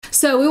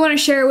So we want to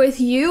share with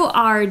you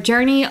our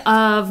journey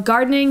of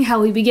gardening,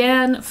 how we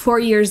began 4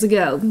 years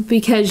ago,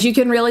 because you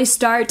can really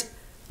start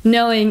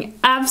knowing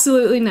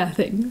absolutely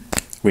nothing.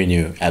 We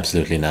knew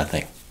absolutely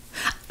nothing.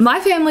 My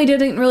family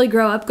didn't really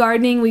grow up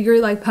gardening. We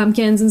grew like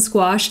pumpkins and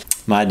squash.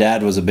 My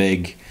dad was a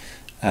big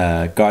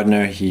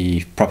gardener.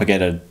 He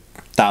propagated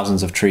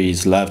thousands of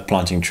trees, loved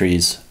planting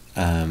trees.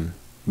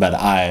 But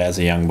I, as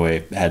a young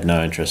boy, had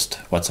no interest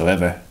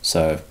whatsoever.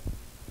 So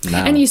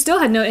now. And you still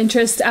had no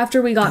interest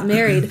after we got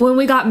married. When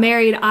we got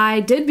married, I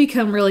did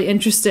become really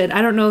interested.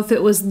 I don't know if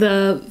it was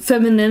the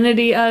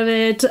femininity of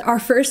it. Our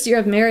first year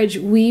of marriage,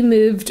 we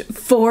moved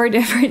 4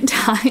 different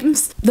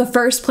times. The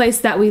first place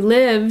that we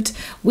lived,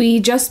 we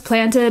just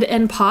planted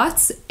in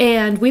pots,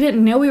 and we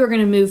didn't know we were going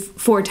to move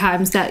 4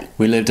 times.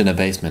 We lived in a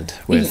basement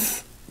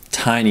with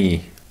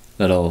tiny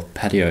little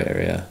patio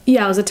area.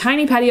 Yeah, it was a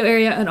tiny patio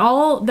area, and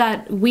all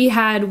that we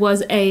had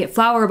was a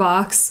flower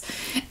box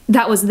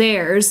that was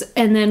theirs,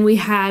 and then we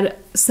had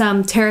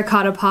some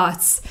terracotta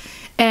pots,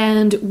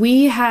 and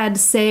we had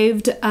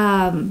saved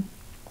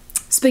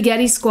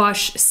spaghetti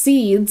squash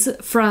seeds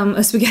from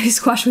a spaghetti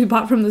squash we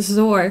bought from the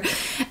store,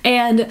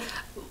 and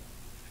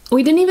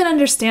we didn't even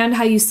understand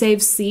how you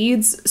save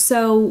seeds,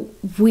 so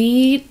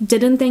we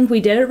didn't think we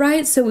did it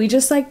right, so we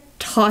just like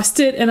tossed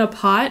it in a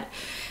pot.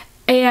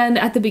 And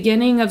at the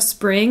beginning of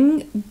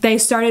spring, they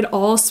started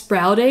all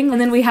sprouting,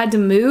 and then we had to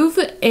move,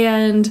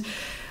 and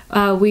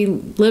we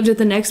lived at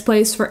the next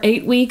place for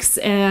 8 weeks,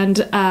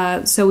 and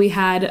so we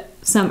had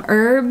some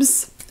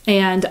herbs,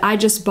 and I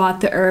just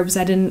bought the herbs.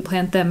 I didn't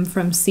plant them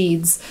from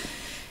seeds.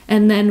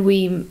 And then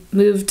we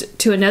moved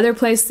to another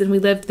place, and we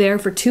lived there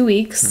for 2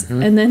 weeks,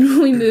 and then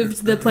we moved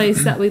to the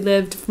place that we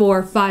lived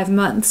for 5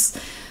 months.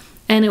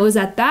 And it was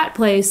at that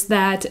place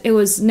that it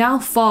was now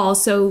fall,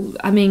 so,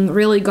 I mean,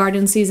 really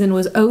garden season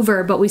was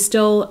over, but we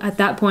still, at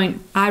that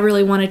point, I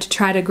really wanted to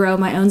try to grow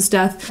my own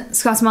stuff.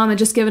 Scott's mom had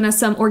just given us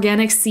some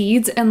organic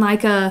seeds and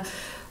like a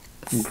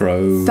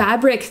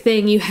fabric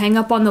thing you hang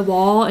up on the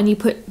wall, and you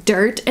put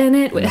dirt in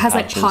it. It has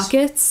like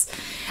pockets.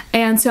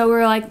 And so we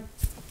were like,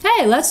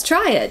 hey, let's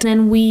try it. And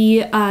then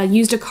we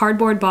used a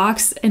cardboard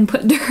box and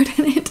put dirt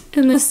in it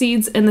and the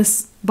seeds in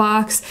this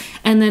box,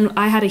 and then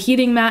I had a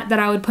heating mat that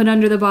I would put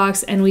under the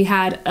box, and we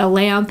had a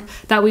lamp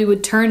that we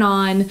would turn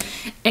on,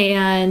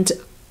 and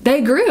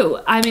they grew.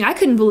 I mean, I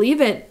couldn't believe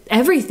it.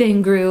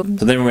 Everything grew.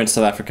 So then we went to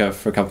South Africa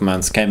for a couple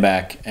months, came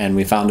back, and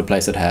we found a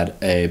place that had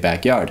a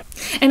backyard.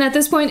 And at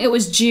this point, it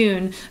was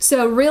June.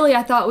 So really,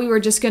 I thought we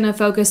were just going to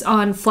focus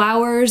on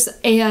flowers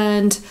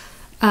and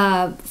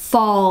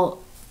fall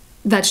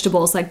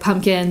vegetables like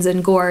pumpkins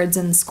and gourds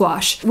and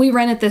squash. We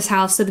rented this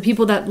house, so the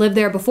people that lived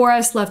there before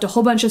us left a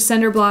whole bunch of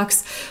cinder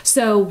blocks,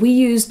 so we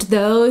used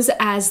those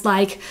as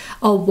like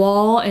a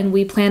wall, and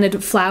we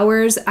planted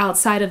flowers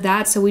outside of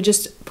that. So we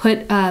just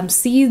put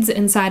seeds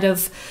inside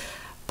of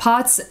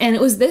pots, and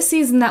it was this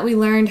season that we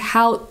learned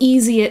how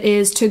easy it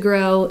is to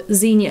grow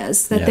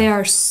zinnias, that they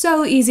are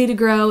so easy to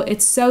grow.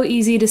 It's so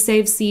easy to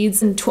save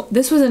seeds. And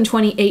this was in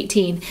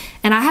 2018,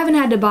 and I haven't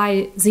had to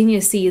buy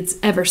zinnia seeds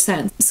ever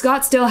since.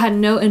 Scott still had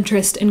no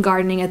interest in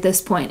gardening at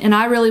this point, and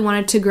I really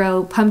wanted to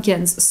grow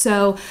pumpkins,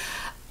 so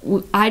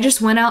I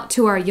just went out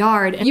to our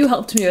yard, and you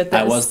helped me with this.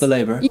 I was the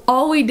labor.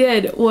 All we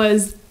did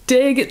was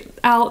dig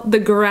out the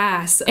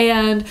grass,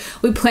 and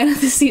we planted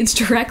the seeds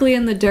directly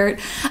in the dirt.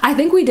 I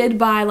think we did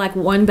buy like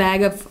 1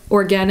 bag of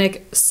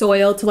organic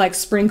soil to like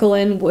sprinkle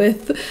in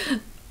with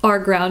our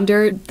ground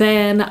dirt.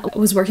 Then I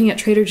was working at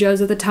Trader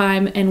Joe's at the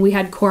time, and we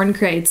had corn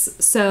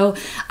crates, so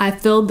I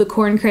filled the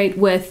corn crate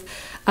with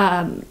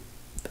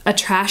a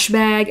trash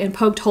bag and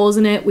poked holes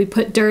in it. We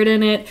put dirt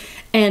in it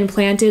and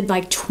planted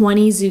like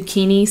 20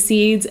 zucchini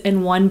seeds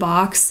in 1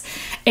 box,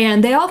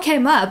 and they all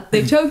came up.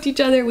 They choked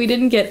each other. We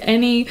didn't get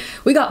any.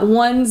 We got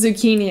 1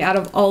 zucchini out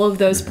of all of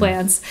those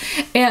plants,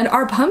 and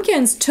our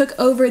pumpkins took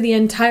over the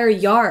entire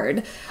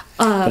yard.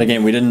 But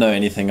again, we didn't know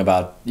anything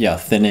about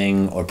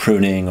thinning or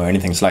pruning or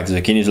anything. So like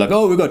the zucchinis, like,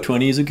 oh, we've got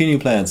 20 zucchini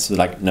plants. So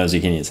like, no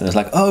zucchinis. And it's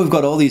like, oh, we've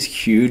got all these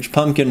huge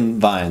pumpkin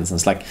vines. And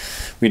it's like,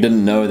 we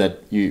didn't know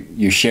that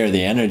you share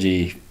the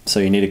energy, so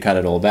you need to cut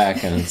it all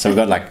back. And so we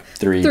got like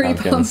 3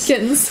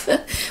 pumpkins.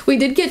 We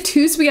did get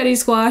 2 spaghetti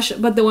squash,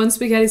 but the 1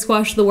 spaghetti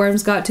squash the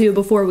worms got to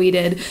before we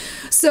did.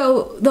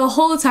 So the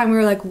whole time we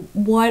were like,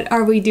 what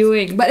are we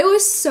doing? But it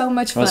was so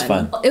much fun. It was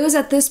fun. It was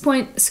at this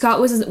point,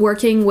 Scott was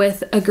working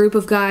with a group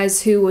of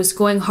guys who was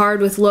going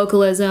hard with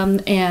localism,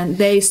 and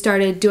they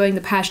started doing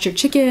the pasture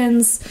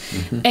chickens,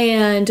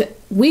 and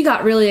we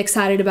got really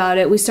excited about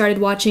it. We started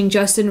watching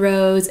Justin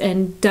Rose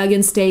and Doug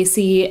and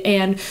Stacy,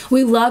 and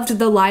we loved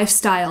the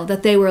lifestyle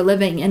that they were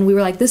living, and we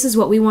were like, this is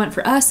what we want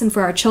for us and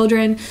for our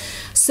children.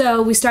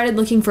 So we started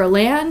looking for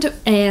land,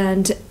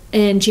 and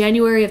in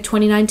January of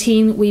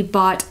 2019, we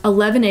bought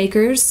 11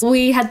 acres.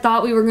 We had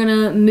thought we were going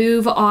to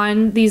move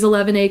on these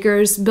 11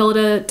 acres, build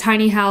a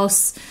tiny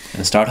house,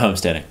 and start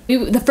homesteading.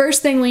 The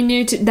first thing we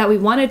knew that we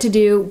wanted to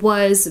do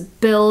was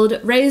build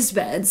raised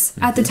beds.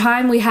 At the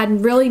time, we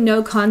had really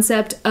no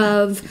concept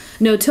of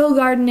no-till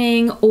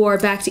gardening or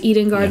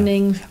back-to-Eden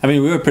gardening. I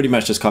mean, we were pretty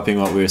much just copying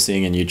what we were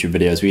seeing in YouTube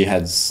videos. We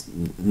had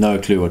no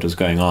clue what was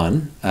going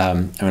on.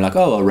 And we're like,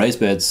 oh, well, raised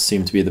beds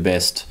seem to be the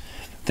best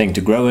thing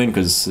to grow in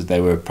because they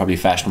were probably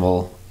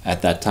fashionable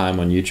at that time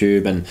on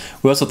YouTube. And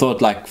we also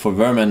thought, like, for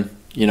vermin,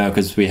 you know,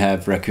 because we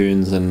have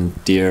raccoons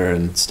and deer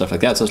and stuff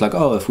like that. So it's like,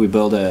 oh, if we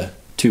build a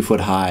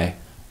 2-foot high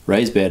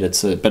raised bed,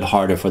 it's a bit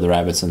harder for the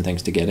rabbits and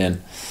things to get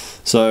in.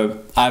 So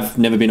I've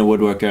never been a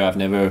woodworker. I've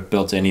never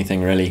built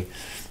anything really.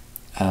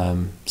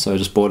 So I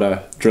just bought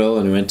a drill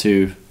and we went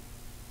to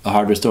a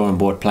hardware store and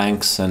bought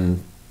planks,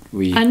 and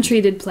we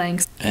untreated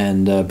planks,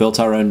 and built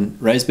our own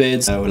raised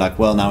beds. We're like,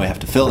 well, now we have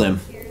to fill them.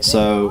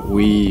 So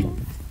we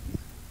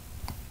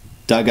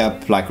dug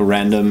up like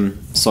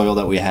random soil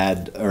that we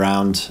had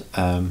around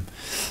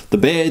the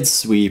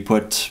beds. We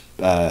put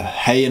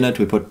hay in it,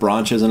 we put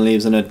branches and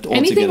leaves in it, all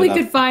anything we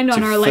could find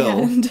on our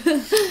land.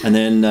 And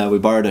then we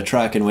borrowed a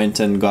truck and went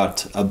and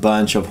got a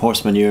bunch of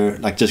horse manure,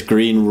 like just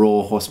green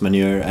raw horse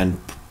manure, and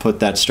put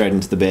that straight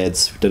into the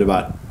beds. We did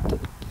about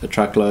a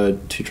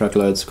truckload, 2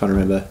 truckloads, can't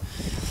remember.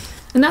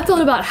 And that filled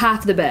about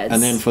half the beds.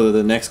 And then for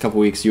the next couple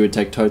of weeks, you would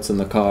take totes in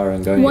the car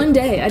and go. One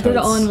day, I did it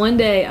all in one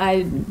day.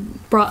 I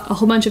brought a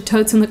whole bunch of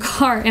totes in the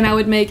car, and I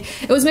would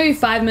make, it was maybe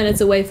 5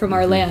 minutes away from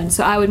our land,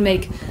 so I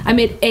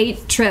made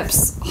 8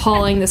 trips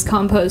hauling this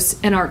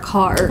compost in our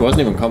car. It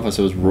wasn't even compost,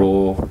 it was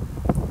raw,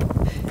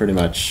 pretty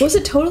much. Was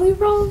it totally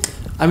raw?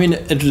 I mean,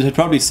 it had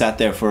probably sat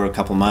there for a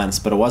couple months,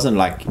 but it wasn't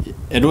like,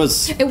 it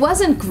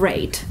wasn't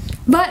great,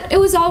 but it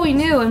was all we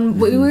knew,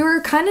 and we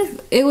were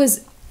it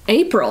was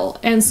April,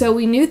 and so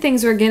we knew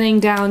things were getting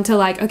down to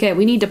like, okay,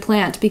 we need to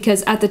plant,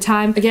 because at the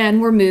time, again,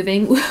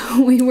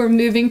 we were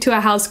moving to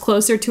a house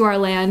closer to our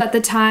land. At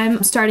the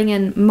time, starting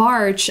in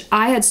March,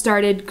 I had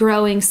started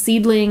growing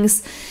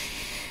seedlings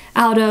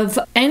out of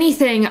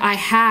anything I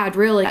had,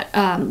 really.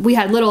 We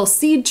had little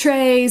seed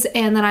trays,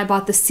 and then I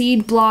bought the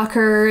seed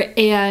blocker,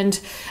 and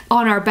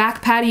on our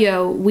back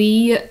patio,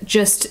 we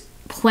just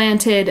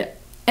planted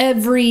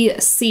every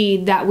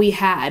seed that we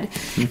had.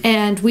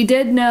 And we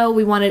did know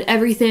we wanted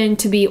everything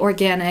to be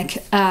organic,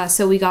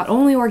 so we got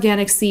only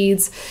organic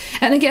seeds.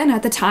 And again,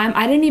 at the time,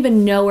 I didn't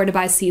even know where to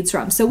buy seeds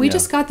from, so we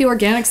just got the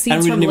organic seeds from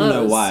Lowe's. And we didn't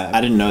even know why.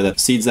 I didn't know that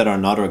seeds that are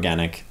not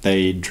organic,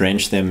 they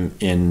drench them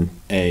in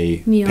a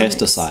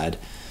pesticide.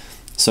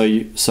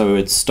 So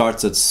it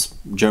starts its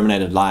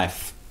germinated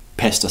life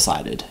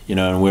pesticided, you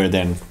know, and we're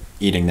then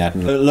eating that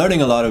and learning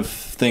a lot of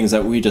things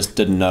that we just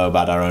didn't know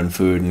about our own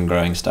food and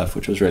growing stuff,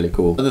 which was really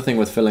cool. Another thing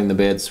with filling the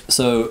beds,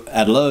 so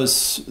at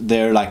Lowe's,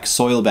 they're like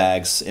soil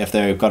bags. If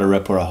they've got a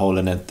rip or a hole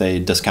in it, they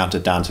discount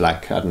it down to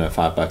like, I don't know,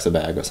 $5 a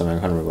bag or something.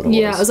 I can't remember what it was.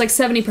 Yeah, it was like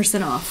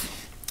 70%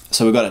 off.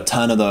 So we got a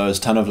ton of those,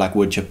 ton of like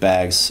wood chip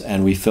bags,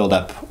 and we filled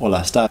up all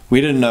our stuff.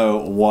 We didn't know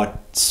what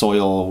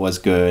soil was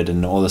good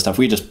and all this stuff.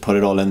 We just put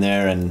it all in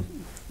there, and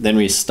then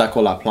we stuck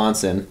all our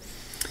plants in.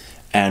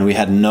 And we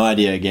had no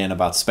idea again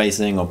about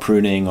spacing or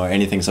pruning or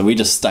anything, so we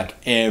just stuck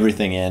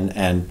everything in,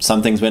 and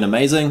some things went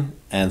amazing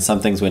and some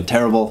things went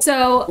terrible.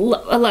 So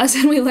a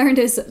lesson we learned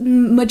is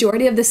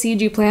majority of the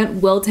seed you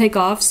plant will take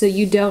off, so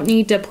you don't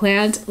need to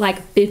plant like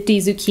 50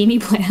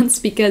 zucchini plants,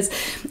 because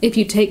if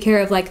you take care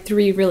of like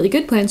 3 really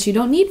good plants, you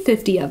don't need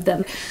 50 of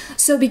them.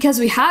 So because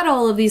we had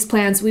all of these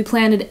plants, we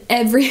planted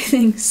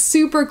everything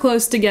super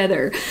close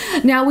together.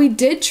 Now we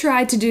did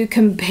try to do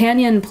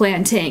companion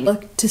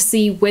planting to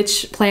see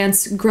which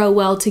plants grow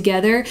well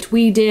together.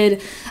 We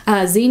did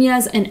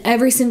zinnias in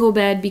every single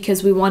bed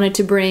because we wanted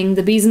to bring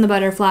the bees and the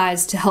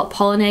butterflies to help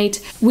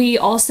pollinate. We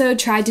also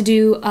tried to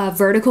do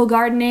vertical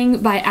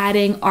gardening by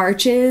adding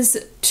arches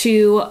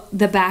to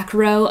the back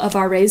row of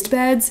our raised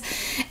beds,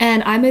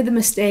 and I made the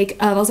mistake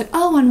of, I was like,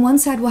 oh, on one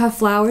side we'll have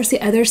flowers,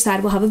 the other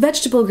side we'll have a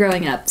vegetable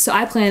growing up. So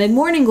I planted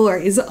morning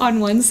glories on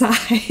one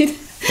side.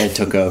 They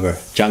took over,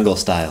 jungle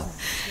style.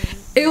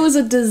 It was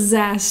a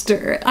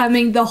disaster. I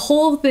mean, the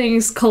whole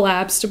thing's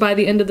collapsed by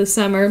the end of the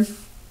summer,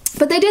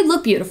 but they did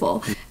look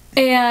beautiful.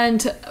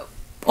 And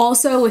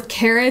also with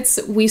carrots,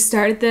 we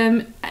started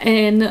them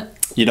in...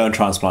 You don't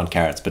transplant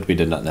carrots, but we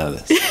did not know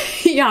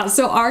this. Yeah,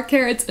 so our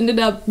carrots ended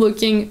up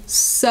looking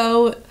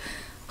so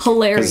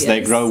hilarious. Because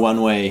they grow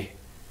one way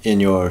in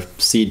your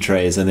seed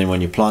trays, and then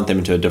when you plant them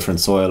into a different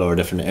soil or a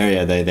different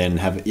area, they then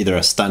have either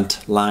a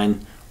stunt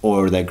line,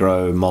 or they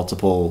grow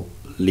multiple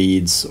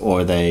leads,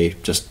 or they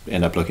just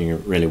end up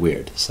looking really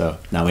weird. So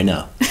now we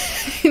know.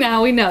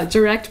 Now we know.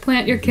 Direct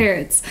plant your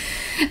carrots.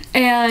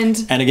 And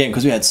again,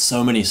 because we had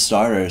so many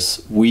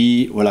starters,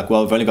 we were like,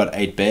 well, we've only got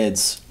 8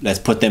 beds. Let's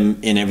put them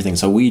in everything.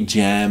 So we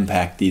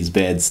jam-packed these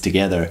beds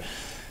together.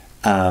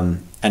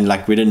 And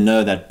like, we didn't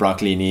know that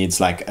broccoli needs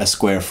like a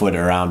square foot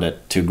around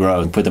it to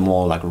grow. We put them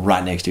all like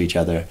right next to each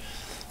other.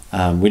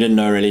 We didn't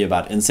know really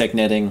about insect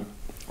netting.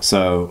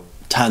 So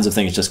tons of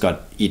things just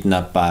got eaten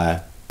up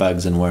by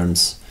bugs and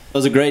worms. It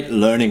was a great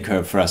learning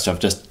curve for us of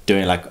just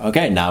doing like,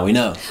 okay, now we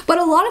know. But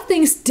a lot of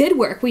things did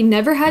work. We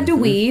never had to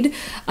weed.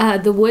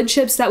 The wood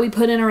chips that we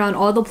put in around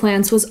all the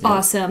plants was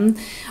awesome.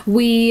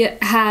 We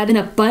had an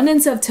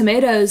abundance of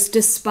tomatoes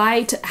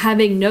despite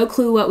having no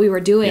clue what we were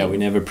doing. Yeah, we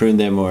never pruned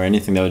them or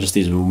anything. They were just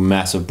these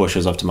massive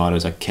bushes of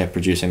tomatoes that kept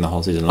producing the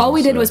whole season long. All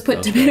we did was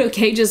put tomato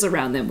cages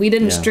around them. We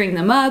didn't string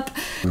them up.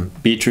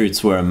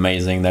 Beetroots were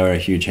amazing. They were a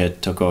huge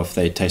hit. Took off.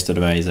 They tasted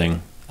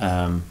amazing.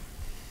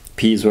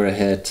 Peas were a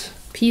hit.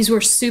 Peas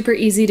were super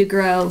easy to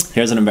grow.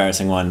 Here's an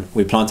embarrassing one.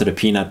 We planted a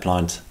peanut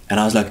plant, and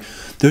I was like,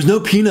 there's no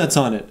peanuts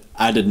on it.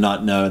 I did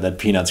not know that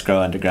peanuts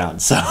grow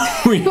underground, so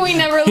we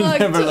never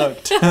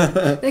looked.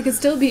 They could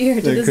still be here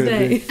to this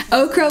day.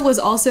 Okra was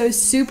also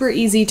super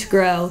easy to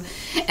grow.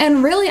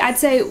 And really, I'd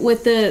say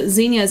with the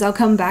zinnias, I'll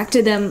come back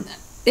to them,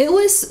 it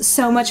was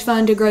so much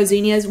fun to grow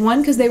zinnias.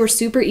 One, because they were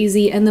super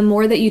easy, and the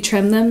more that you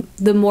trim them,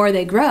 the more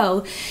they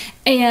grow.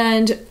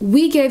 And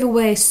we gave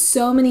away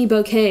so many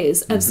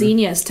bouquets of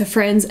zinnias to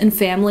friends and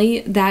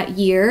family that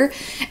year.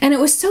 And it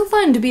was so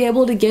fun to be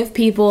able to give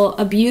people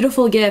a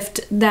beautiful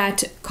gift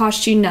that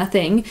cost you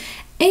nothing.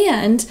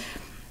 And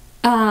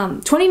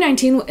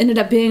 2019 ended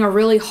up being a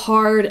really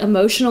hard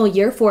emotional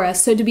year for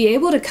us. So to be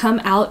able to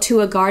come out to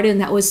a garden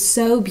that was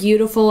so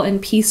beautiful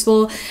and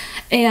peaceful,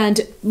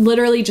 and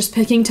literally just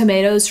picking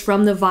tomatoes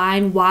from the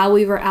vine while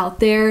we were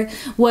out there,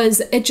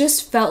 it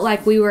just felt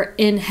like we were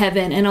in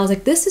heaven. And I was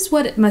like, this is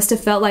what it must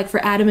have felt like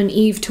for Adam and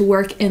Eve to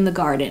work in the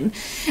garden.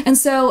 And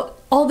so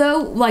although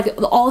like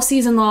all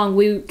season long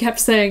we kept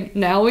saying,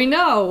 now we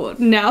know,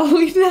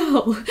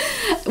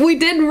 we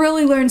did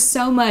really learn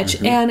so much.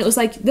 And it was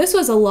like, this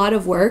was a lot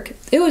of work.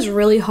 It was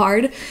really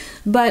hard,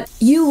 but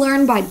you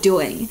learn by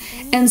doing.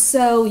 And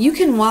so you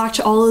can watch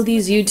all of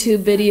these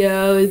YouTube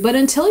videos, but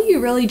until you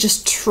really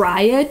just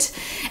try it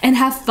and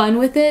have fun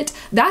with it,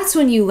 that's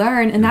when you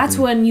learn. And that's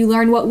when you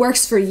learn what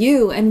works for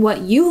you and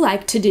what you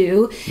like to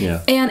do.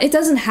 Yeah. And it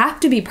doesn't have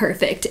to be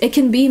perfect. It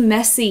can be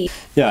messy.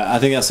 Yeah, I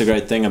think that's the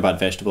great thing about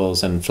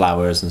vegetables and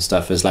flowers and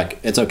stuff is like,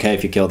 it's okay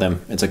if you kill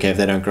them. It's okay if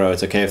they don't grow.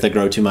 It's okay if they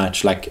grow too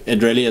much. Like,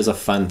 it really is a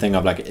fun thing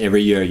of like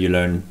every year you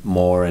learn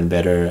more and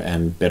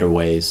better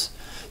ways.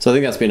 So I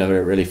think that's been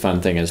a really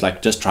fun thing, is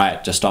like, just try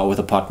it. Just start with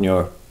a pot in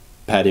your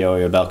patio or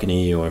your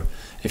balcony, or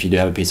if you do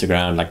have a piece of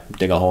ground, like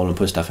dig a hole and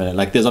put stuff in it.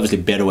 Like, there's obviously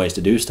better ways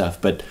to do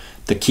stuff, but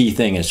the key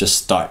thing is just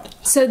start.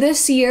 So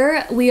this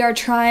year we are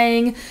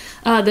trying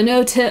the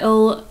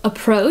no-till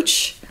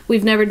approach.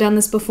 We've never done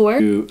this before.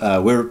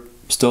 We're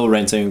still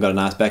renting, we've got a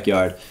nice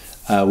backyard.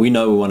 We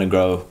know we want to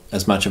grow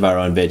as much of our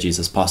own veggies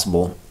as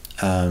possible.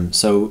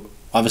 So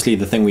obviously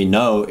the thing we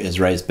know is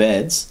raised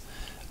beds.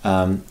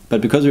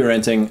 But because we're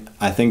renting,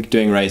 I think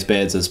doing raised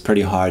beds is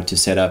pretty hard to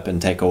set up and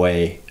take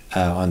away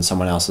on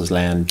someone else's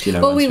land.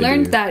 Well, we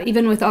learned that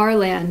even with our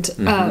land.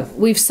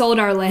 We've sold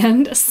our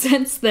land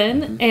since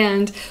then,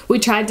 and we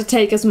tried to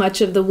take as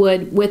much of the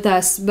wood with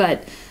us,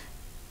 but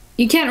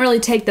you can't really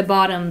take the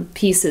bottom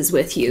pieces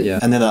with you. Yeah.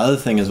 And then the other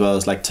thing as well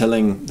is like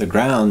tilling the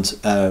ground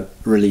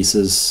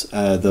releases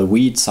the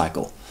weed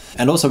cycle.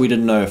 And also we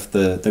didn't know if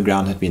the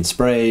ground had been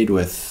sprayed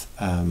with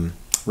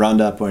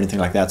Roundup or anything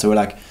like that. So we're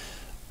like,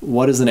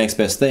 what is the next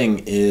best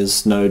thing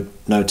is no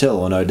till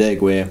or no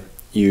dig, where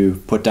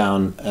you put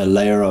down a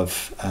layer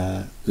of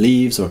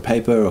leaves or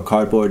paper or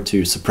cardboard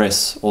to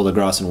suppress all the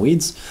grass and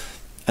weeds,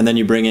 and then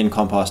you bring in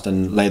compost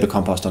and lay the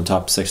compost on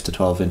top 6 to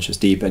 12 inches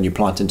deep, and you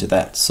plant into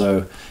that.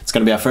 So it's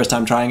going to be our first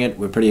time trying it.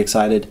 We're pretty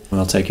excited.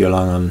 I'll take you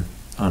along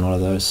on all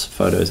of those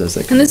photos as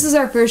they come. And this is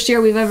our first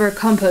year we've ever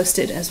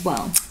composted as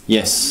well.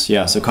 Yes,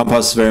 yeah, so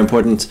compost is very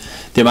important.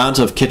 The amount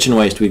of kitchen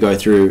waste we go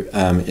through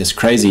is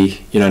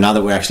crazy. You know, now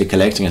that we're actually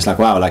collecting, it's like,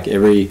 wow, like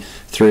every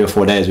 3 or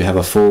 4 days we have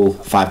a full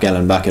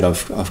 5-gallon bucket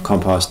of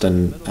compost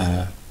and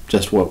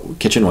just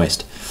kitchen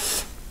waste.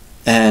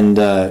 And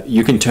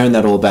you can turn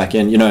that all back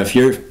in. You know, if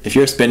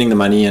you're spending the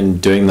money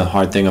and doing the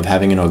hard thing of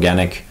having an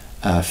organic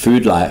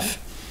food life,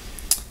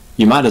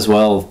 you might as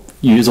well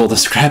use all the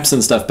scraps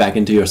and stuff back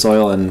into your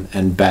soil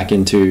and back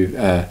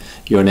into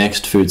your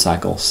next food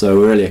cycle. So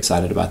we're really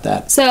excited about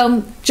that.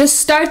 So just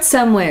start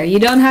somewhere. You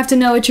don't have to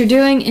know what you're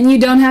doing, and you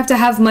don't have to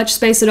have much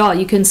space at all.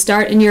 You can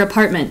start in your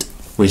apartment.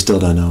 We still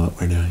don't know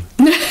what we're doing.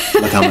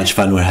 Look how much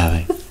fun we're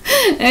having.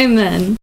 Amen.